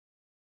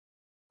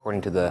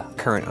According to the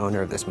current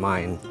owner of this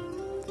mine,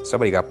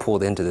 somebody got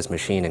pulled into this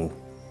machine and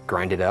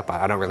grinded up.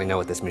 I don't really know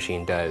what this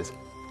machine does.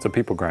 It's a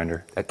people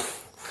grinder.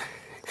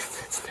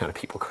 It's not a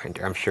people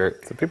grinder, I'm sure.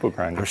 It's a people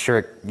grinder. I'm sure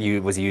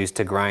it was used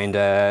to grind,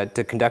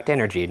 to conduct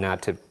energy,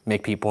 not to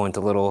make people into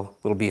little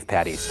beef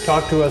patties.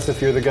 Talk to us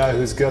if you're the guy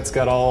whose guts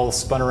got all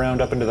spun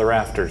around up into the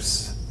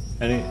rafters.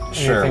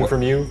 Anything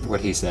from you?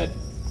 What he said.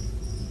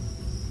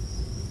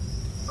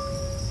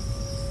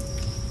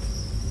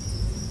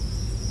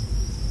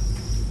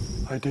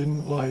 I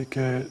didn't like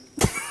it.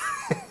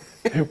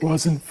 It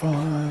wasn't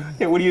fun.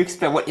 Yeah, what do you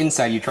expect? What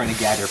insight are you trying to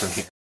gather from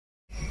here?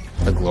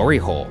 The glory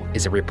hole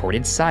is a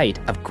reported site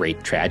of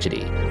great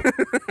tragedy.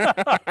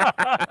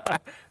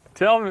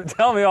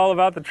 Tell me all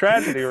about the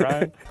tragedy,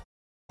 Ryan.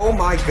 Oh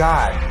my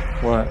God.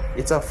 What?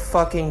 It's a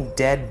fucking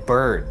dead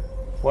bird.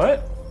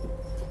 What?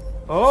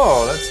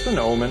 Oh, that's an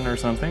omen or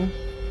something.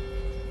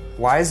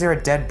 Why is there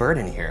a dead bird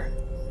in here?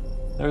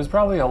 There was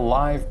probably a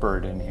live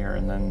bird in here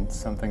and then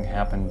something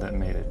happened that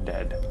made it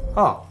dead.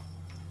 Oh,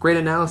 great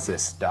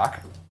analysis,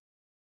 Doc.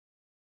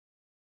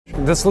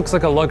 This looks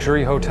like a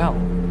luxury hotel.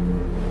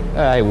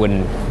 I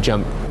wouldn't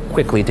jump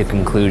quickly to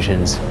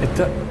conclusions.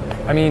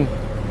 I mean...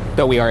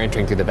 Though we are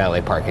entering through the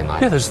valet parking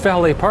lot. Yeah, there's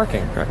valet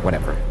parking. Right,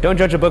 whatever. Don't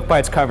judge a book by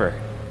its cover.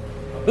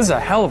 This is a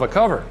hell of a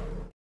cover.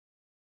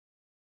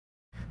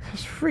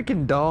 This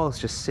freaking doll's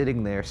just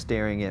sitting there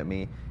staring at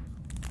me.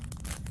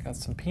 Got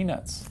some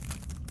peanuts.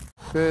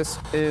 This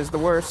is the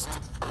worst.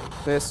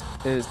 This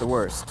is the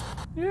worst.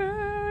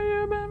 Yeah,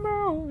 you've been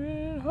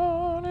broken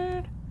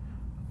hearted.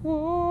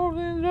 Wolves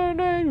in the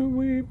day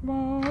we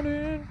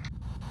parted.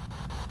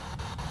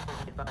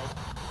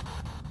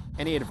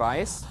 Any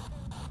advice?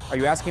 Are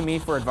you asking me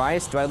for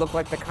advice? Do I look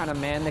like the kind of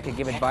man that could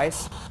give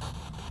advice?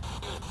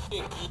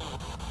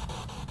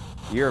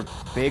 You're a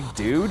big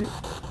dude?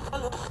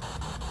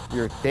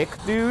 You're a thick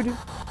dude?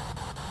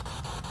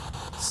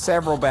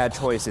 Several bad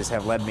choices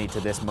have led me to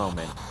this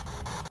moment.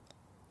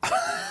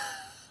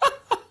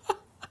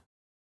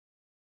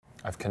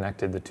 I've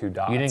connected the two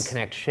dots. You didn't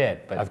connect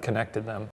shit, but... I've connected them.